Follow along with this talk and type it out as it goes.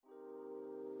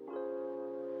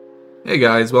Hey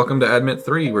guys, welcome to Admit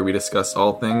 3, where we discuss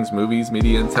all things movies,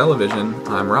 media, and television.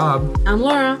 I'm Rob. I'm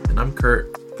Laura. And I'm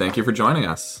Kurt. Thank you for joining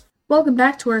us. Welcome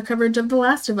back to our coverage of The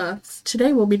Last of Us.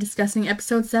 Today we'll be discussing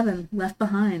Episode 7, Left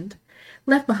Behind.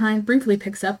 Left Behind briefly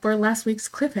picks up where last week's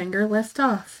cliffhanger left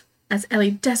off, as Ellie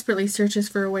desperately searches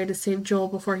for a way to save Joel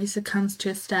before he succumbs to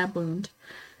a stab wound.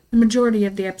 The majority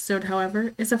of the episode,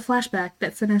 however, is a flashback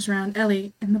that centers around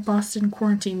Ellie in the Boston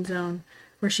quarantine zone,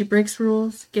 where she breaks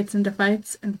rules, gets into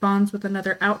fights, and bonds with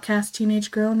another outcast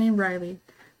teenage girl named Riley,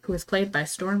 who is played by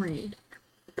Storm Reed.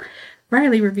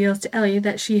 Riley reveals to Ellie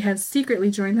that she has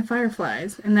secretly joined the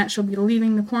Fireflies, and that she'll be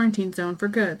leaving the quarantine zone for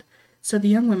good. So the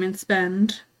young women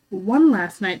spend one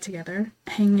last night together,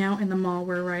 hanging out in the mall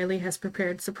where Riley has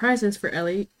prepared surprises for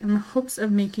Ellie in the hopes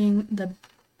of making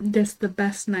this the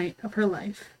best night of her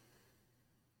life.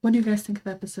 What do you guys think of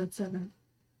episode 7?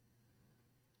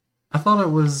 I thought it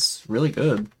was really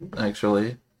good,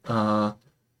 actually.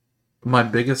 My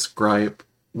biggest gripe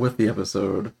with the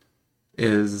episode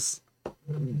is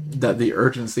that the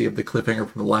urgency of the cliffhanger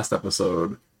from the last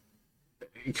episode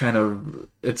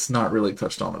it's not really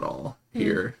touched on at all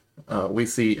here. We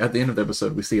see, at the end of the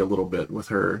episode, we see a little bit with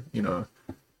her,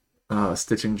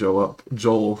 stitching Joel,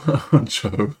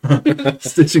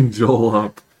 stitching Joel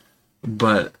up,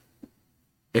 but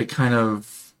it kind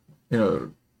of,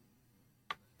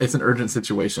 it's an urgent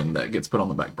situation that gets put on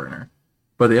the back burner.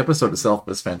 But the episode itself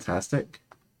is fantastic.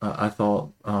 I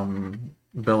thought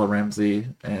Bella Ramsey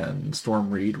and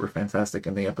Storm Reed were fantastic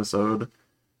in the episode.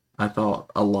 I thought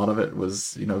a lot of it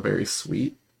was, very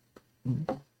sweet.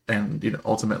 And,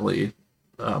 ultimately,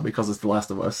 because it's The Last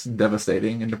of Us,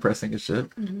 devastating and depressing as shit.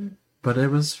 Mm-hmm. But it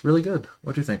was really good.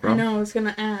 What do you think, Rob? I know, I was going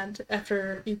to add,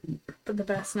 after the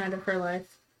best night of her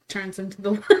life turns into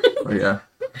the Oh, yeah.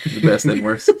 The best and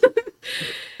worst.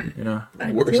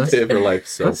 Worst day of her life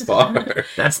so far.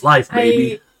 That's life,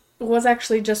 baby. I was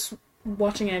actually just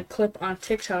watching a clip on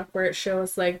TikTok where it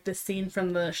shows the scene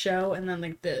from the show and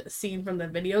then the scene from the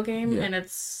video game, and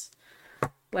it's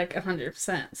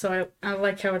 100%. So I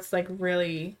like how it's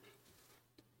really,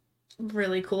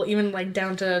 really cool, even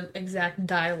down to exact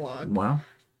dialogue. Wow.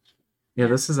 Yeah,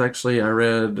 this is actually, I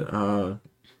read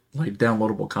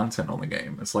downloadable content on the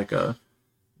game. It's like a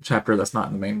chapter that's not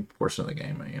in the main portion of the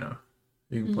game,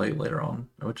 you can play it later on,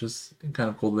 which is kind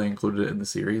of cool. They included it in the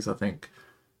series. I think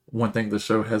one thing the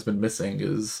show has been missing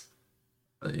is,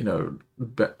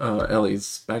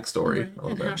 Ellie's backstory.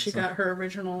 Right. And how she got her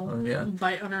original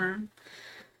bite on her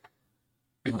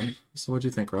arm. So what do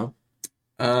you think, Rob?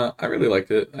 I really liked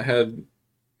it. I had,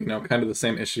 kind of the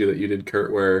same issue that you did,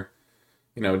 Kurt, where,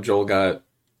 Joel got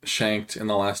shanked in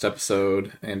the last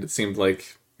episode, and it seemed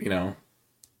like,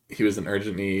 he was in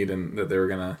urgent need and that they were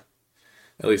going to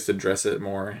at least address it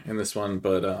more in this one.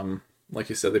 But like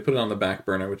you said, they put it on the back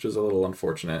burner, which is a little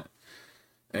unfortunate.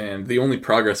 And the only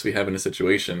progress we have in a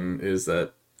situation is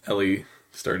that Ellie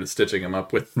started stitching him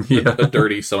up with a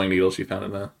dirty sewing needle she found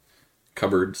in a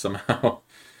cupboard somehow.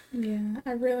 Yeah,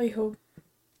 I really hope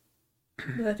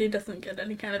that he doesn't get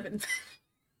any kind of infection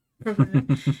from it.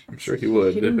 I'm sure he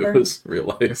would if it was real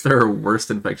life. If there are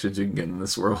worse infections you can get in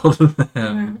this world,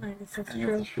 then... I guess that's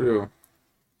true.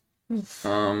 That's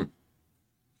true.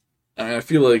 I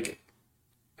feel like,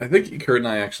 I think Kurt and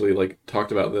I actually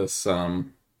talked about this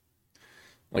during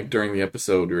the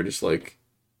episode. We were just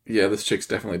yeah, this chick's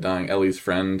definitely dying. Ellie's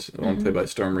friend, the one played by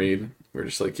Storm Reed. We were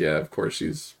just yeah, of course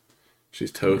she's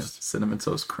toast. Yeah, cinnamon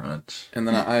toast crunch. And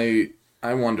then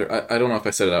I wonder, I don't know if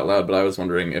I said it out loud, but I was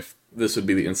wondering if this would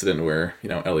be the incident where,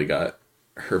 Ellie got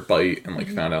her bite and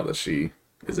found out that she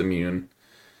is immune.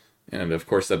 And of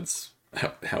course that's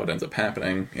how it ends up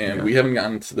happening. And we haven't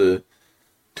gotten to the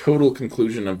total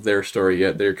conclusion of their story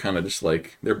yet. They're kind of just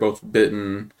they're both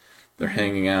bitten, they're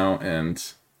hanging out, and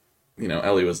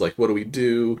Ellie was what do we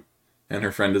do? And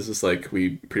her friend is just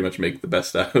we pretty much make the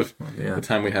best out of the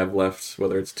time we have left,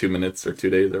 whether it's 2 minutes or 2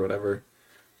 days or whatever.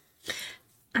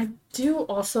 I do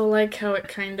also like how it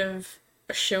kind of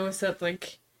shows that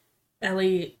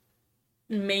Ellie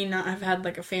may not have had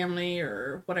a family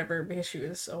or whatever because she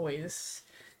was always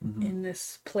in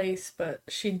this place, but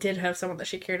she did have someone that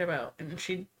she cared about, and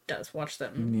she does watch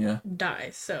them die.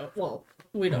 So,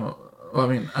 we don't. Well, I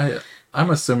mean,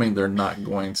 I'm assuming they're not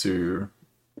going to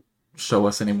show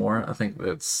us anymore. I think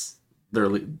they're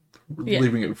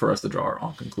leaving it for us to draw our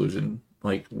own conclusion.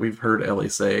 We've heard Ellie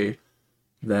say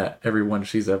that everyone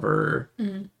she's ever,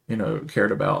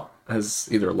 cared about has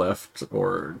either left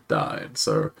or died.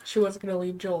 So she wasn't going to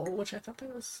leave Joel, which I thought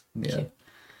that was cute.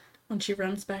 When she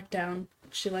runs back down,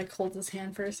 she holds his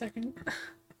hand for a second.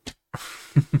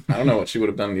 I don't know what she would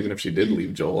have done even if she did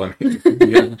leave Joel. I mean,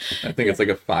 Yeah. I think it's like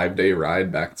a 5-day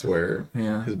ride back to where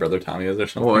Yeah. his brother Tommy is or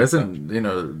something. Well,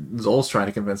 isn't, Zoel's trying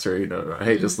to convince her,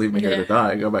 hey, just leave me here Yeah. to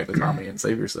die. Go back to Tommy and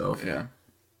save yourself. Yeah.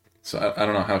 So I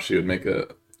don't know how she would make a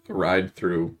ride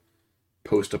through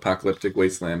post-apocalyptic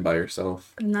wasteland by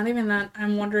herself. Not even that.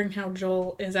 I'm wondering how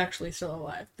Joel is actually still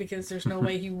alive because there's no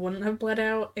way he wouldn't have bled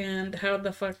out. And how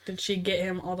the fuck did she get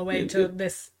him all the way to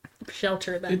this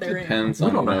shelter that It they're depends We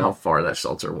on don't know how far that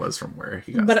shelter was from where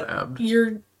he got in? But stabbed.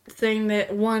 you're saying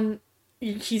that one,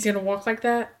 he's gonna walk like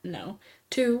that? No.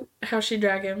 Two, how she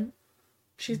drag him?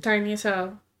 She's tiny as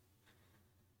hell.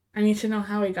 I need to know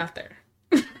how he got there.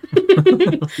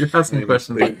 You're asking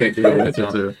questions they- I can't they- give an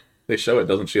answer to. They show it,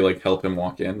 doesn't she? Like help him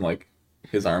walk in, like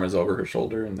his arm is over her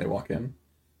shoulder, and they walk in.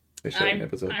 They show it in the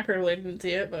episode. I probably didn't see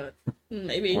it, but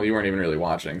maybe. Well, you weren't even really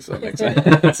watching, so it makes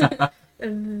sense.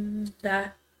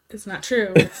 That is not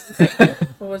true. I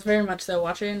was very much so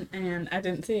watching, and I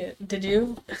didn't see it. Did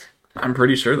you? I'm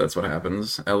pretty sure that's what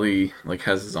happens. Ellie like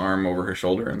has his arm over her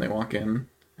shoulder, and they walk in,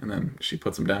 and then she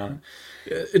puts him down.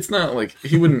 It's not like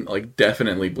he wouldn't like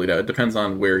definitely bleed out. It depends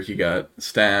on where he got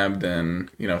stabbed,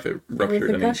 and if it ruptured. With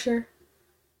the Any... gusher.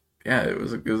 Yeah, it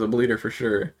was a bleeder for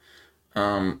sure.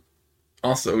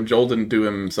 Also, Joel didn't do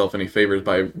himself any favors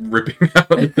by ripping out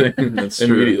the thing That's true.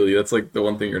 immediately. That's like the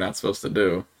one thing you're not supposed to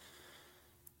do.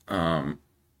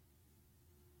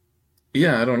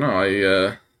 Yeah, I don't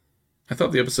know. I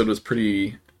thought the episode was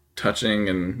pretty touching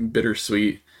and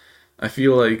bittersweet. I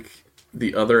feel like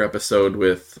the other episode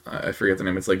with I forget the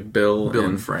name. It's like Bill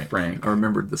and Frank. I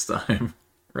remembered this time.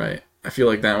 Right. I feel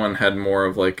like that one had more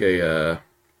of like a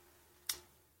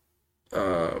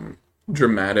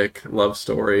dramatic love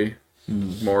story,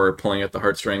 more pulling at the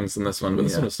heartstrings than this one, but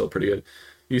this one was still pretty good.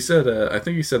 You said, I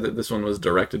think you said that this one was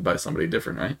directed by somebody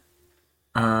different, right?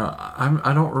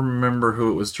 I don't remember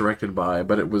who it was directed by,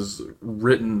 but it was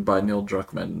written by Neil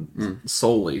Druckmann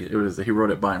solely. He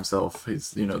wrote it by himself.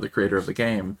 He's the creator of the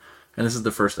game, and this is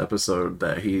the first episode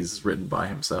that he's written by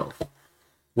himself,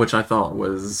 which I thought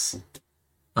was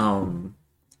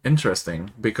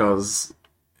interesting because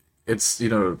it's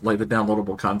like the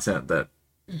downloadable content that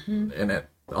and it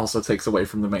also takes away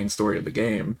from the main story of the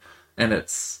game, and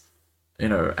it's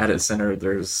at its center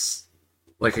there's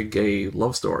like a gay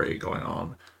love story going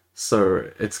on. So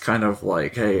it's kind of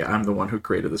like, hey, I'm the one who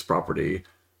created this property.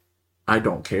 I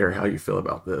don't care how you feel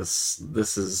about this.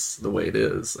 This is the way it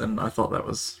is. And I thought that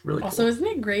was really Also, cool. isn't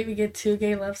it great we get 2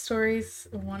 gay love stories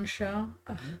in one show?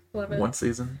 Ugh, love it. One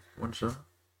season, one show.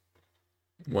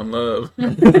 One love.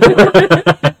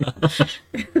 That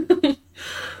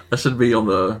should be on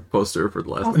the poster for the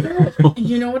last day. Also,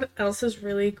 you know what else is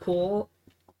really cool?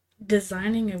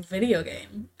 Designing a video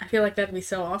game. I feel like that'd be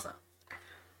so awesome.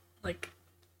 Like,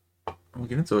 We'll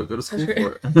get into it. Go to school Sure.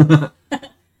 for it.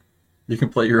 You can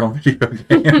play your own video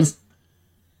games.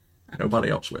 Nobody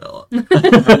else will.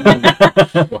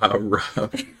 Wow, rough.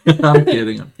 I'm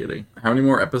kidding. How many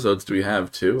more episodes do we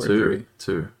have? 2 or 3?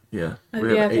 Two. Yeah.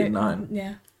 We have 8 and 9.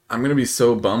 Yeah. I'm gonna be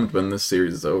so bummed when this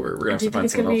series is over. We're gonna have Do you to think find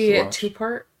it's gonna someone be a else to watch.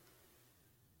 2-part?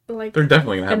 Like, They're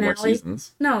definitely gonna have more finale?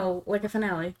 seasons. No, like a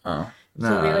finale. Oh. So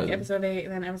it'll be Nah, like episode 8,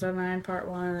 and then episode 9, part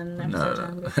 1, and episode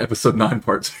no. 10. Episode 9,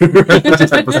 part 2.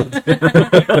 Just episode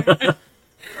 10.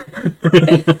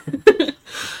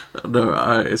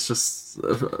 No, it's just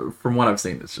from what I've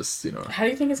seen, it's just How do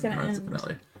you think it's gonna it's a end?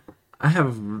 finale. I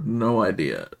have no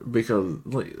idea because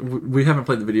like we haven't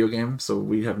played the video game, so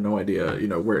we have no idea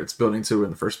where it's building to in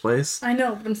the first place. I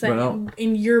know, but I'm saying, Well-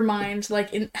 in your mind,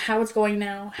 like, in how it's going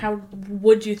now, how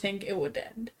would you think it would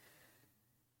end?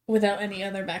 Without any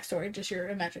other backstory, just your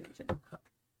imagination.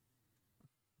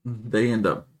 They end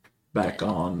up back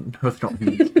on. No, they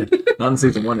don't. Not in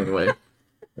season 1 anyway.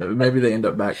 Maybe they end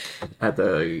up back at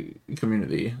the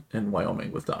community in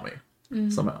Wyoming with Tommy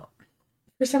somehow.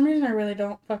 For some reason, I really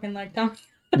don't fucking like Tommy.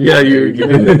 Yeah, you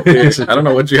I don't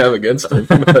know what you have against him.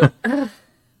 But...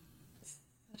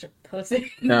 Such a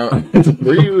pussy. Now,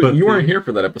 you weren't here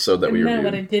for that episode that we No, but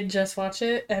I reviewed. did just watch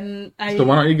it, and So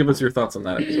why don't you give us your thoughts on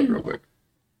that episode real quick?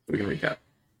 We can recap.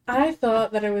 I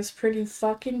thought that it was pretty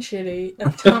fucking shitty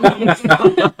of Tommy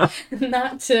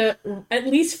not to at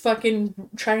least fucking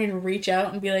try and reach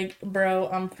out and be like, bro,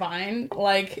 I'm fine.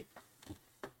 Like,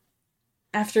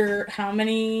 after how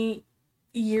many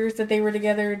years that they were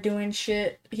together doing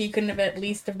shit, he couldn't have at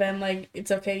least have been like,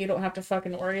 it's okay, you don't have to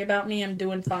fucking worry about me, I'm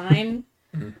doing fine.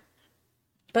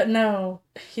 But no,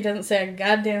 he doesn't say a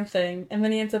goddamn thing. And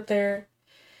then he ends up there,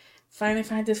 finally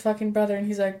finds his fucking brother, and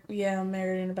he's like, yeah, I'm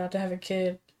married and about to have a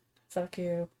kid. Fuck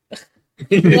you.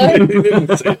 He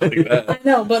didn't say it like that. I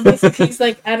know, but basically he's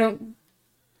like, I don't...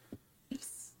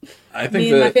 I think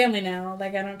me and my that family now.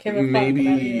 Like, I don't care a fuck about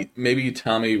you. maybe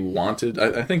Tommy wanted.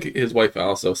 I think his wife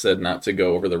also said not to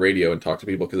go over the radio and talk to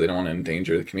people because they don't want to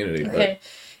endanger the community. Okay,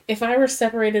 if I were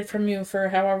separated from you for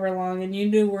however long and you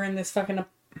knew we're in this fucking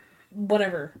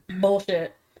whatever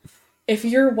bullshit, if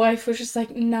your wife was just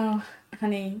like, no,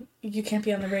 honey, you can't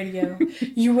be on the radio,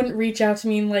 you wouldn't reach out to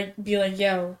me and like be like,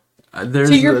 yo,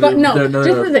 to your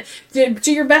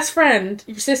to your best friend,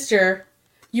 your sister,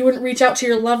 you wouldn't reach out to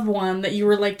your loved one that you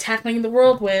were like tackling the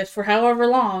world with for however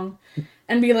long,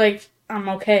 and be like, I'm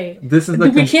okay. This is a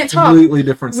we can't talk. completely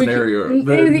different scenario.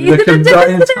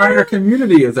 The entire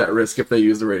community is at risk if they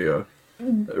use the radio.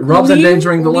 Rob's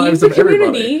endangering the lives of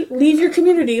everybody. Leave your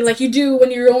community like you do when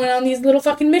you're going on these little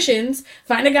fucking missions.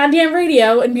 Find a goddamn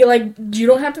radio and be like, you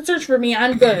don't have to search for me.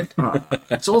 I'm good.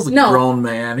 Joel's a grown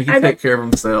man. He can take care of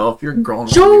himself. You're a grown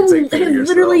man. Joel has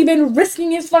literally been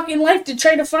risking his fucking life to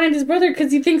try to find his brother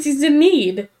because he thinks he's in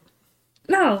need.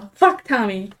 No, fuck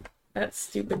Tommy. That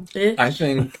stupid bitch. I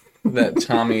think that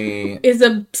Tommy is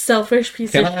a selfish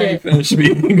piece of shit. Can I finish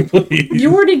speaking, please?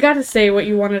 You already got to say what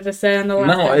you wanted to say on the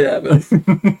last No, I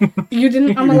haven't. You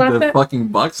didn't on the last the fucking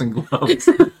boxing gloves.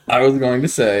 I was going to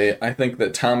say, I think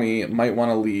that Tommy might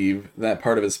want to leave that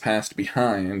part of his past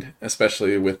behind,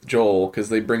 especially with Joel, because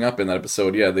they bring up in that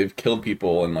episode, yeah, they've killed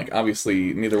people, and like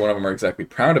obviously neither one of them are exactly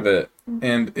proud of it.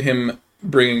 And him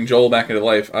bringing Joel back into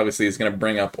life, obviously, is going to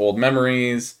bring up old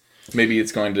memories. Maybe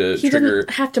it's going to he trigger...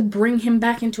 doesn't have to bring him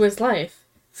back into his life.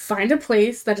 Find a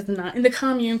place that is not in the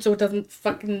commune so it doesn't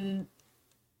fucking...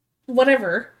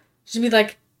 whatever. Just be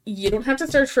like, you don't have to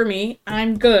search for me.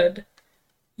 I'm good.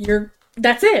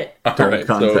 That's it. Alright,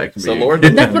 contact me. So Laura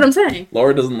that's what I'm saying.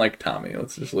 Laura doesn't like Tommy.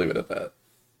 Let's just leave it at that.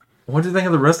 What do you think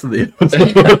of the rest of the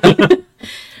episode?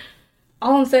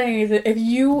 All I'm saying is that if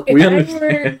I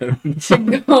were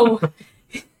to go...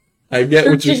 I get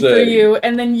what you're saying. For you,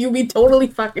 and then you be totally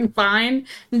fucking fine,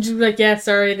 and just be like, yeah,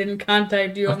 sorry, I didn't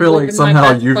contact you. I feel like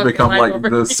somehow you've become like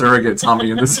the surrogate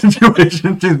Tommy in this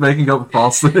situation. She's making up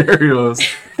false scenarios.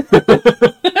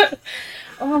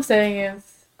 All I'm saying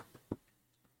is,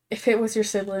 if it was your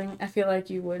sibling, I feel like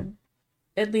you would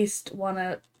at least want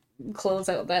to close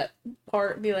out that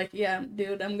part. Be like, yeah,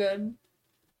 dude, I'm good.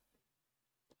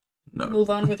 No. Move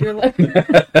on with your life.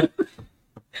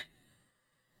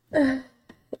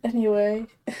 Anyway.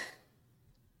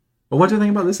 Well, what do you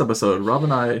think about this episode? Rob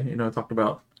and I, talked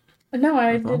about... No,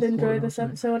 I did enjoy this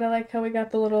episode. I like how we got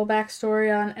the little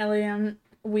backstory on Ellie, and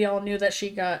we all knew that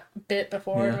she got bit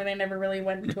before, and they never really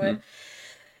went into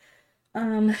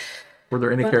it. Were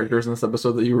there any characters in this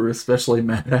episode that you were especially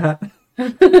mad at?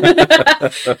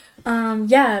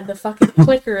 Yeah, the fucking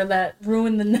clicker that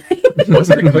ruined the night. Was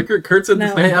it a clicker? Kurt said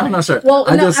no. Hey, I'm not sure. Well,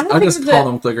 I just call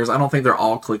them clickers. I don't think they're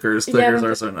all clickers. Clickers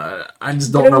are so not. I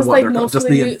just don't know what they're called. Just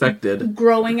the infected.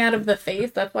 Growing out of the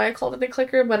face. That's why I called it a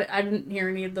clicker, but I didn't hear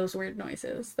any of those weird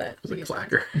noises. That it was a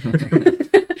clacker.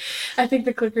 I think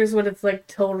the clickers when it's like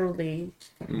totally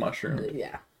mushroom.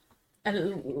 Yeah. I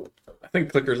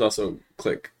think clickers also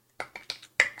click.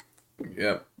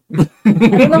 Yeah. I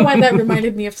don't know why that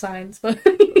reminded me of Signs, but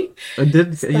I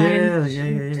did. Signs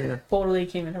yeah. Totally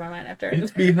came into my mind after. It's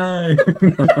behind.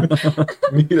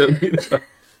 me.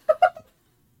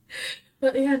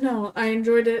 But yeah, no, I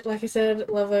enjoyed it. Like I said,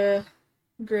 love a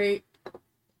great.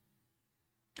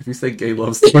 If you say gay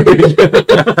love story,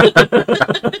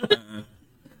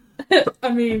 I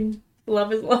mean,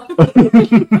 love is love.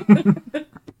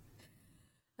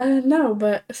 No,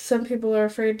 but some people are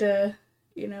afraid to,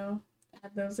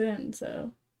 add those in,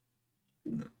 so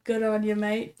good on you,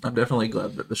 mate. I'm definitely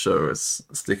glad that the show is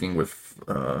sticking with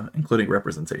including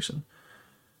representation.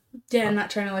 Yeah, I'm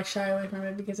not trying to shy away from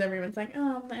it because everyone's like,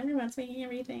 oh, everyone's making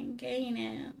everything gay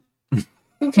now.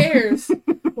 Who cares?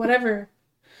 Whatever.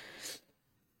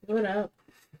 Do it up.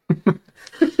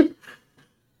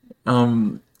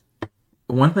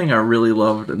 One thing I really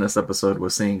loved in this episode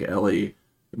was seeing Ellie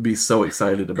be so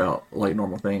excited about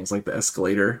normal things like the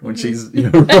escalator when she's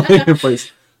running in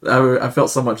place. I felt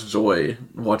so much joy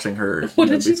watching her. What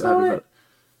did she call it?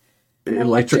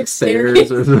 Electric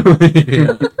stairs or something.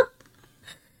 Yeah.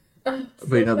 But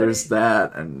there's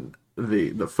that and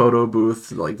the photo booth.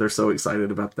 They're so excited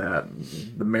about that. And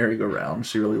the merry-go-round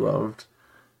she really loved.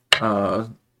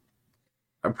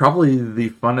 Probably the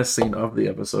funnest scene of the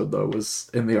episode, though, was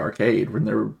in the arcade when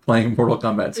they were playing Mortal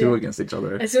Kombat 2 against each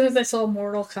other. As soon as I saw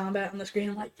Mortal Kombat on the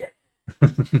screen, I'm like, yeah.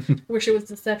 Wish it was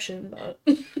Deception, but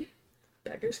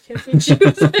beggars can't be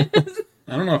choosers.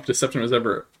 I don't know if Deception was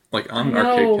ever on an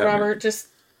arcade No, cabinet. Robert, just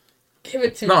give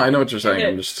it to me. No, I know what you're saying.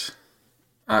 I'm just...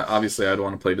 obviously, I'd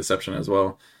want to play Deception as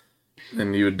well.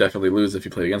 And you would definitely lose if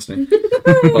you played against me.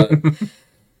 But...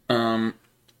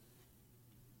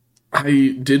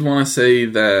 I did want to say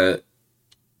that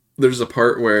there's a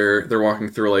part where they're walking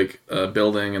through like a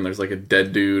building and there's like a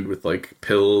dead dude with like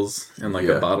pills and like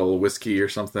Yeah. a bottle of whiskey or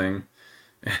something.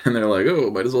 And they're like, oh,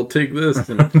 might as well take this.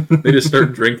 And they just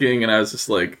start drinking. And I was just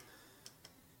like,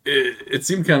 it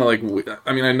seemed kind of like,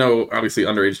 I mean, I know obviously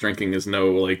underage drinking is no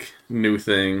like new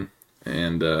thing.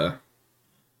 And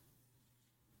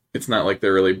it's not like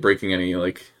they're really breaking any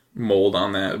like mold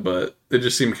on that. But it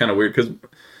just seemed kind of weird because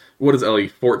what is Ellie,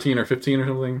 14 or 15 or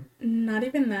something? Not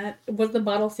even that. Was the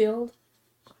bottle sealed?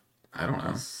 I don't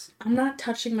know. I'm not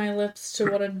touching my lips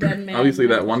to what a dead man. Obviously,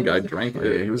 that has one to guy do. drank Yeah,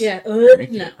 it. he was. Yeah.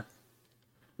 drinking No. it.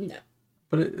 No.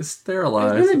 But it's It's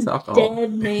sterilized. not It's a alcohol.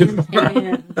 dead man's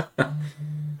hand.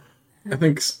 I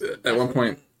think at one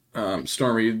point,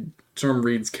 Storm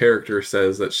Reed's character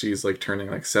says that she's like turning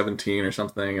like 17 or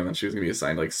something, and then she was gonna be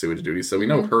assigned like sewage duty. So we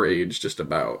know her age just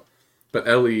about. But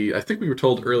Ellie, I think we were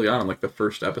told early on in like the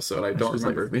first episode. I don't She's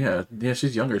remember. like, yeah,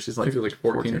 she's younger. She's like, I think she's like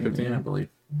 14 or 15. yeah, I believe.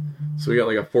 So we got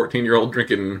like a 14-year-old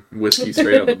drinking whiskey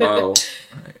straight out the bottle.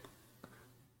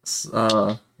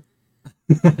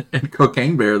 And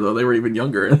Cocaine Bear, though, they were even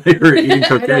younger and they were eating they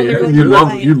were, cocaine. like, you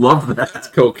lying. love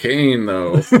that. Cocaine,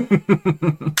 though.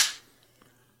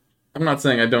 I'm not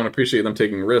saying I don't appreciate them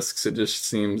taking risks. It just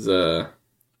seems, I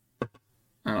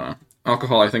don't know.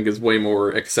 Alcohol, I think, is way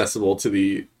more accessible to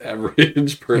the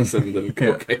average person than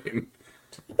cocaine.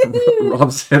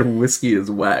 Rob said whiskey is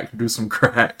whack. Do some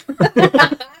crack.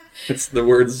 It's the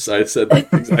words I said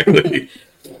exactly.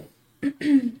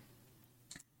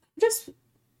 Just,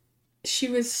 she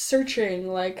was searching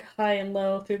like high and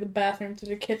low through the bathroom to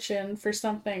the kitchen for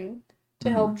something to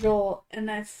help Joel,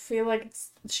 and I feel like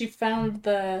she found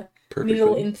the Perfect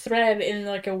needle thing. and thread in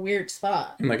like a weird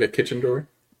spot. In like a kitchen drawer.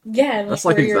 Yeah, That's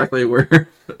like where your- exactly where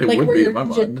it like would where be your in my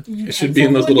mind. It should be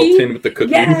in those utensils would little be. tin with the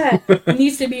cookies. Yeah, it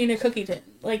needs to be in a cookie tin.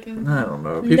 Like I don't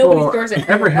know. Nobody People, stores it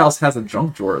every anywhere. house has a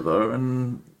junk drawer, though,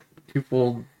 and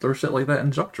people throw shit like that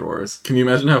in junk drawers. Can you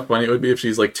imagine how funny it would be if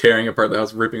she's like tearing apart the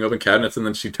house, ripping open cabinets, and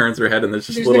then she turns her head and there's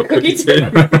just There's a little the cookie cookie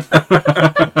tin.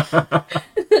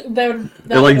 that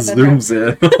It like zooms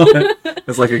in.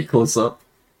 It's like a close up.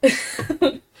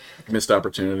 Missed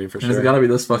opportunity for And it's sure. gotta be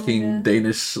this fucking yeah.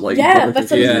 Danish like. Yeah, butter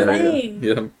that's what cookies. I'm Yeah, saying.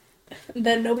 Yeah.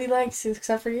 that nobody likes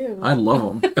except for you. I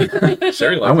love them.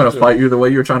 Sherry likes I'm gonna it, too. fight you the way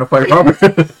you're trying to fight Robert.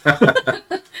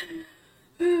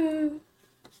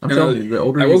 I'm And telling you, the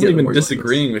older I you wasn't get, the even more you like this.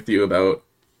 disagreeing with you about,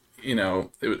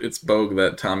 it's bogue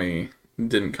that Tommy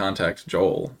didn't contact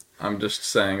Joel. I'm just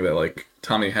saying that, like,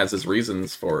 Tommy has his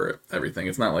reasons for everything.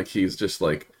 It's not like he's just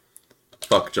like,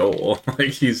 fuck Joel.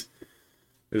 Like,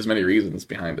 there's many reasons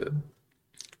behind it.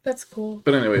 That's cool.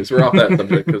 But anyways, we're off that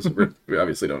subject because we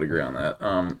obviously don't agree on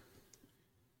that.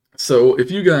 So if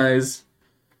you guys,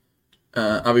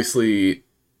 obviously,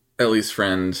 Ellie's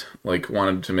friend like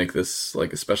wanted to make this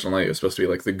like a special night. It was supposed to be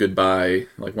like the goodbye,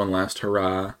 like one last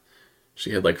hurrah.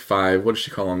 She had like 5. What did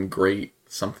she call them? Great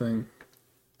something.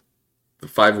 The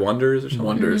 5 wonders or something.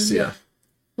 Wonders, yeah.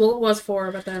 Well, it was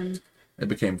 4, but then It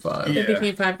became 5. Yeah. it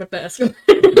became 5 with the Escalade.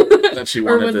 That she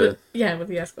or wanted with to. with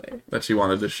the Escalade. That she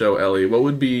wanted to show Ellie. What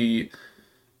would be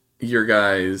your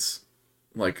guys'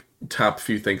 like top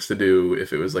few things to do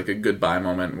if it was like a goodbye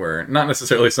moment where not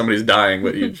necessarily somebody's dying,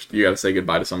 but you got to say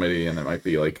goodbye to somebody, and it might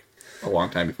be like a long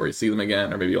time before you see them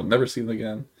again, or maybe you'll never see them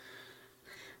again.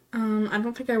 I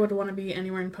don't think I would want to be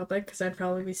anywhere in public because I'd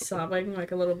probably be sobbing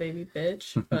like a little baby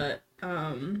bitch. But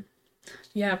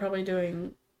yeah, probably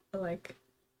doing like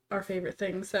our favorite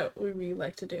things that we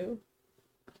like to do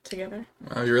together.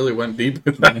 Wow, you really went deep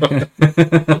with that.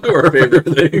 We'll do our favorite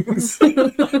things.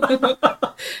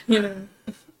 You know,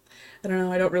 I don't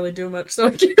know. I don't really do much, so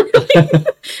I can't really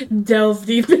delve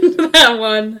deep into that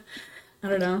one. I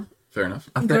don't know. Fair enough.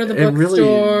 I Go to think the it really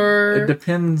bookstore. it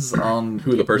depends on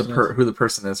Who the person is. who the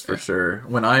person is for sure.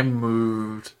 When I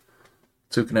moved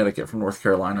to Connecticut from North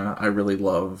Carolina, I really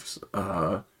loved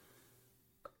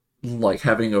like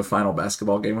having a final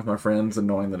basketball game with my friends and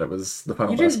knowing that it was the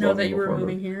final You didn't basketball know that game you were before I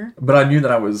moving moved. here. But I knew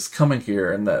that I was coming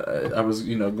here and that I was,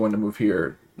 going to move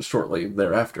here shortly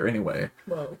thereafter anyway.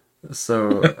 Whoa.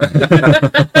 So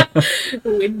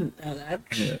We didn't know that.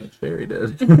 yeah, Fairy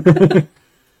did.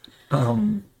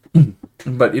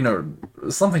 But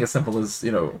something as simple as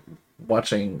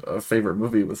watching a favorite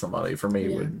movie with somebody for me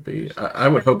Yeah. would be. I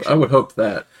would hope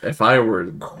that if I were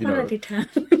Quality time.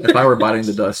 if I were biting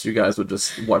the dust, you guys would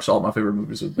just watch all my favorite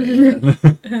movies with me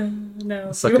and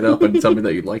No. suck it up and tell me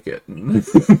that you like it. And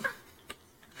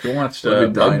We watched Let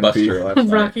me die in peace. Bugbuster last night.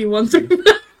 Rocky once.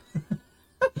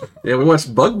 yeah, we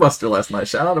watched Bugbuster last night.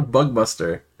 Shout out to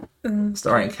Bugbuster,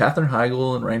 starring Katherine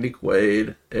Heigl and Randy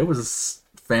Quaid. It was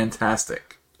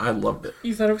fantastic. I loved it.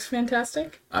 You thought it was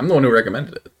fantastic? I'm the one who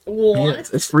recommended it. What?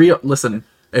 It's free. Listen,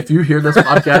 if you hear this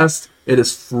podcast, it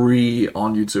is free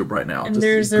on YouTube right now. And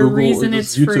there's a reason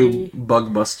it's free.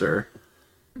 Bugbuster.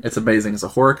 It's amazing. It's a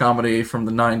horror comedy from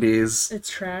the 90s.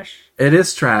 It's trash. It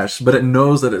is trash, but it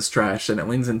knows that it's trash, and it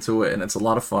leans into it, and it's a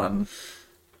lot of fun.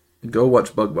 Go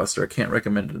watch Bugbuster. I can't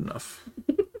recommend it enough.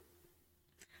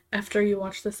 After you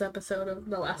watch this episode of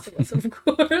The Last of Us, of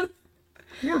course.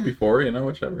 Or before,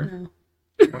 whichever. No.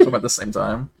 Watch them at the same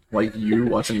time. Like you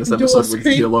watching this Dual episode with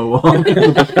screen. Yellow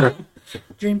on.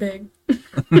 Dream big.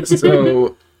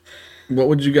 So, what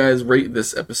would you guys rate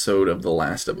this episode of The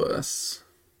Last of Us?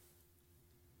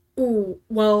 Ooh,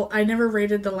 well, I never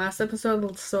rated the last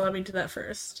episode, so let me do that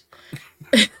first.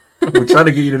 We tried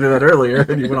to get you to do that earlier,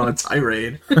 and you went on a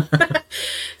tirade.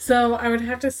 So I would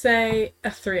have to say a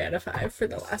 3 out of 5 for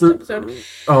the last episode.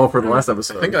 Oh, for the last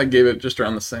episode. I think I gave it just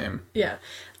around the same. Yeah.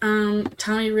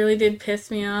 Tommy really did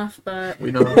piss me off, but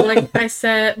We know. like I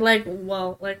said, like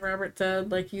Robert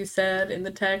said, like you said in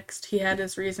the text, he had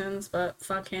his reasons, but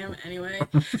fuck him anyway.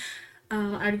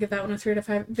 I'd give that one a 3 out of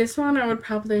 5. This one I would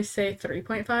probably say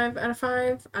 3.5 out of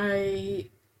 5. I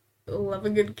love a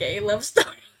good gay love story.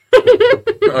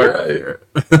 All right.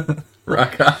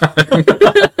 Rock on.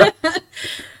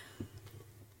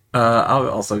 I'll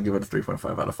also give it a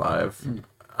 3.5 out of 5.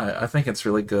 I think it's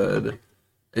really good.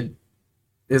 It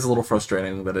is a little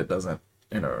frustrating that it doesn't,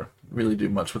 really do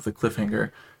much with the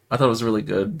cliffhanger. I thought it was a really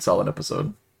good, solid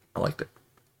episode. I liked it.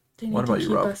 They What need to about you,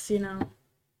 keep Rob? us,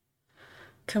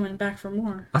 coming back for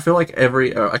more. I feel like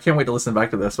I can't wait to listen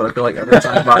back to this, but I feel like every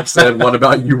time I've said, "What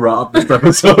about you, Rob?" this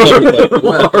episode,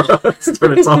 Laura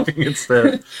started talking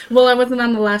instead. Well, I wasn't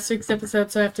on the last week's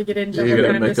episode, so I have to get in. You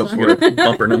gotta make up for Your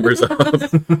bumper numbers up.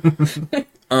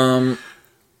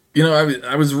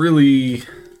 I was really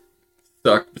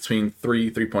stuck between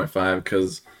 3.5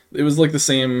 because it was like the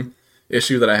same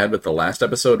issue that I had with the last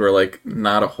episode where like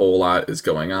not a whole lot is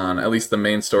going on. At least the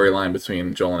main storyline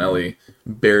between Joel and Ellie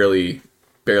barely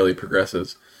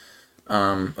progresses.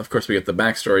 Of course, we get the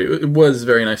backstory. It was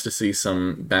very nice to see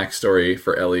some backstory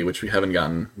for Ellie, which we haven't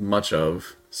gotten much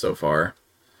of so far.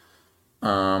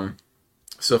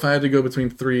 So if I had to go between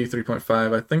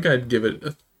 3.5, I think I'd give it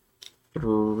a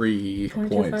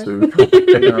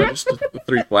 3.2. Just a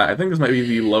 3 flat. I think this might be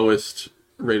the lowest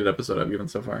rated episode I've given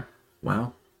so far.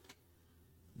 Wow,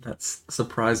 that's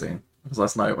surprising. Because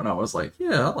last night when I was like,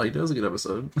 "Yeah, I liked it. It was a good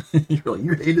episode," you were like,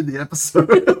 "You hated the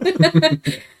episode."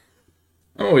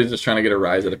 I'm always just trying to get a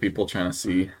rise out of people, trying to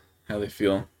see how they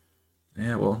feel.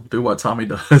 Yeah, well, do what Tommy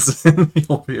does, and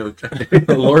you'll be okay.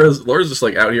 Laura's just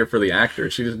like out here for the actor.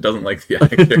 She just doesn't like the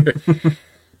actor.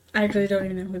 I actually don't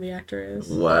even know who the actor is.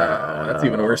 Wow, That's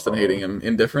even worse than hating him.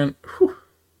 Indifferent. Whew.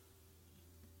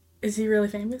 Is he really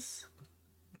famous?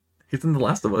 He's in The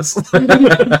Last of Us.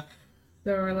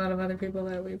 There are a lot of other people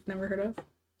that we've never heard of.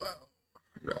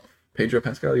 Pedro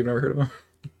Pascal, you've never heard of him?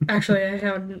 Actually, I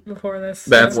haven't before this.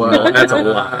 That's so- that's a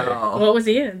lie. What was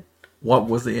he in? What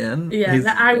was he in? Yeah, He's-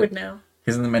 that I would know.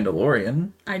 He's in The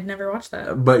Mandalorian, I'd never watched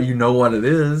that. but you know what it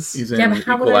is. He's Yeah, in but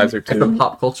how would Equalizer It's a 2.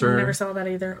 pop culture. Never saw that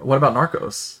either. What about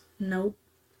Narcos? Nope.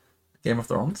 Game of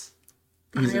Thrones?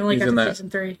 He's, I only he's got in to that.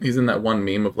 season 3. He's in that one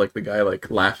meme of like the guy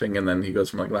like laughing and then he goes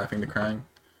from like laughing to crying.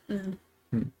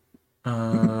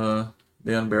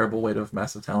 The Unbearable Weight of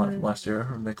Massive Talent from last year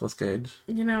from Nicolas Cage.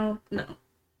 No.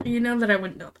 You know that I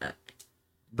wouldn't know that.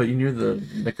 But you knew the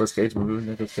Nicolas Cage movie with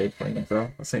Nicolas Cage playing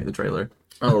himself. I sent you the trailer.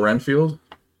 Oh, Renfield.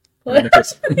 What?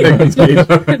 Nicolas Cage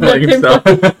playing himself.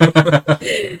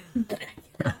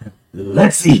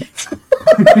 Let's eat.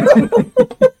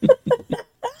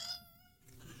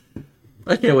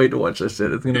 I can't wait to watch this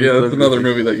shit. It's gonna be Yeah, so that's another goofy.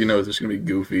 movie that you know is just gonna be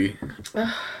goofy.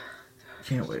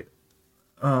 Can't wait.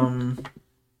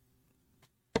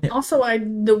 Also,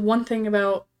 the one thing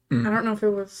about I don't know if it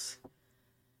was.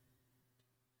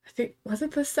 I think was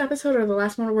it this episode or the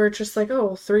last one where it's just like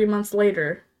 3 months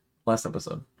later. Last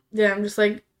episode. Yeah, I'm just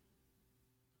like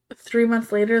 3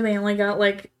 months later they only got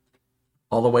like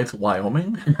All the way to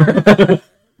Wyoming?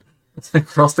 It's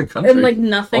across the country. and like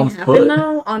nothing on happened foot.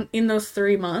 though in those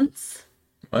 3 months.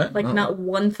 What? Like Oh. not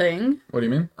one thing. What do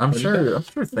you mean? I'm What'd you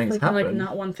say? sure things Like happened.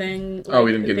 not one thing. Oh,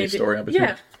 we like, didn't get they any did- story episode.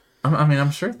 Yeah.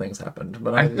 I'm sure things happened,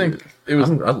 but I think it was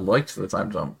I liked the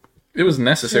time jump. it was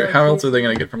necessary. Yeah, How yeah. else are they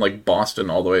gonna get from like Boston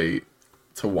all the way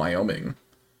to Wyoming?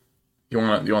 You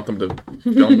want them to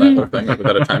film that whole thing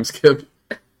without a time skip?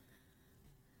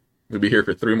 We'd be here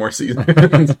for 3 more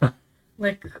seasons.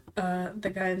 Like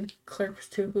the guy in Clerks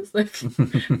 2 who's like,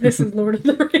 this is Lord of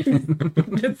the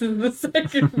Rings. This is the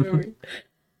second movie.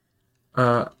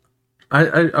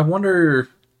 I wonder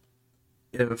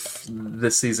if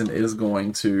this season is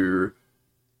going to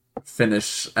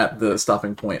finish at the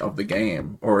stopping point of the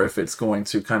game, or if it's going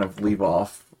to kind of leave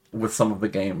off with some of the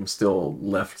game still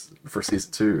left for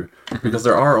season 2, because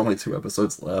there are only 2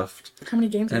 episodes left. How many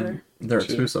games are And there? there are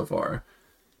 2 so far.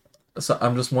 So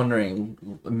I'm just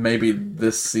wondering, maybe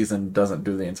this season doesn't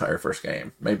do the entire first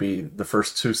game. Maybe the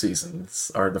first 2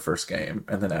 seasons are the first game,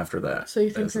 and then after that. So you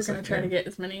think is they're the going to second try to game. get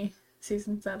as many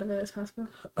seasons out of it as possible?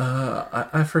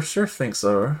 I for sure think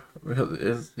so.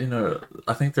 Because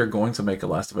I think they're going to make a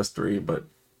Last of Us 3, but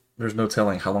there's no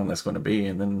telling how long that's going to be,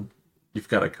 and then you've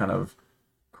got to kind of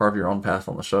carve your own path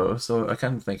on the show. So I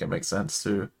kind of think it makes sense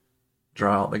to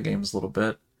draw out the games a little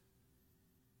bit.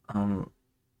 I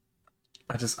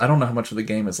don't know how much of the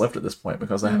game is left at this point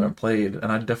because I haven't played,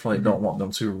 and I definitely don't want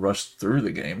them to rush through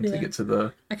the game to Yeah. get to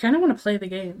the I kind of want to play the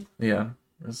game.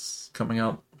 It's coming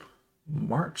out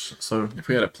March, so If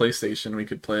we had a PlayStation, we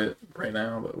could play it right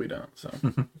now, but we don't. So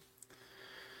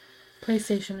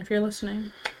PlayStation, if you're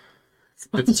listening, it's,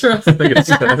 sponsor I us. think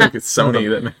it's Sony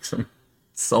that makes them.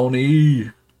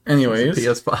 Sony Anyways,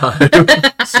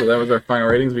 PS5. so that was our final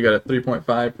ratings. We got a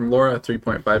 3.5 from Laura, a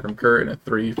 3.5 from Kurt, and a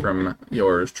 3 from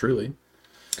yours truly.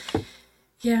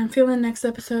 Yeah, I'm feeling next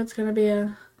episode's going to be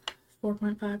a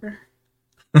 4.5er.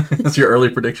 That's your early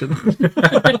prediction.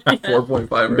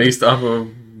 4.5. Based off of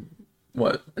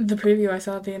what? The preview I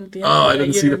saw at the end of the Oh, episode. I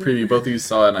didn't see the preview. Both of you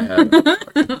saw it, and I hadn't.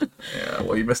 Yeah,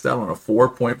 well, you missed out on a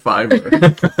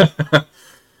 4.5.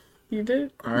 You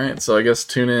did? All right, so I guess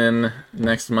tune in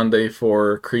next Monday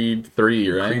for Creed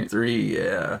 3, right? Creed 3,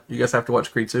 yeah. You guys have to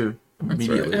watch Creed 2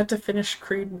 immediately. I have to finish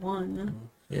Creed 1.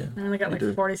 Yeah. I only got you like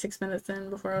do. 46 minutes in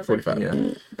before I was 45. like,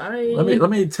 Yeah. bye. Let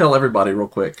me tell everybody real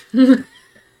quick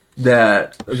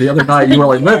that the other night you were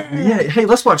like, hey,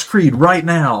 let's watch Creed right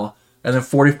now. And then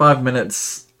 45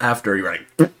 minutes after, you're like,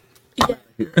 Yeah.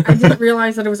 I didn't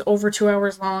realize that it was over 2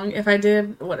 hours long. If I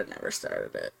did, I would have never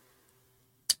started it.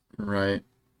 Right.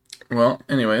 Well,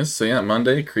 anyways, so yeah,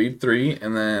 Monday, Creed 3,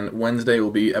 and then Wednesday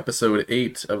will be episode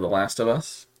 8 of The Last of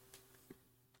Us.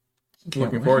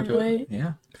 Looking forward to it. Wait,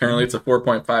 yeah. Apparently it's a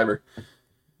 4.5er.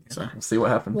 So, We'll see what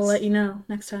happens. we'll let you know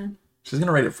next time. She's going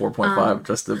to rate it 4.5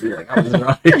 just to be like, I was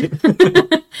right.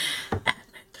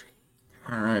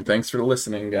 all right, thanks for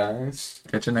listening, guys.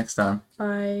 Catch you next time.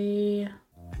 Bye.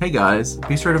 Hey guys,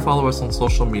 be sure to follow us on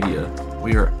social media.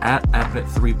 We are at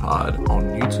Advent3Pod on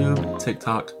YouTube,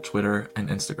 TikTok, Twitter, and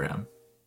Instagram.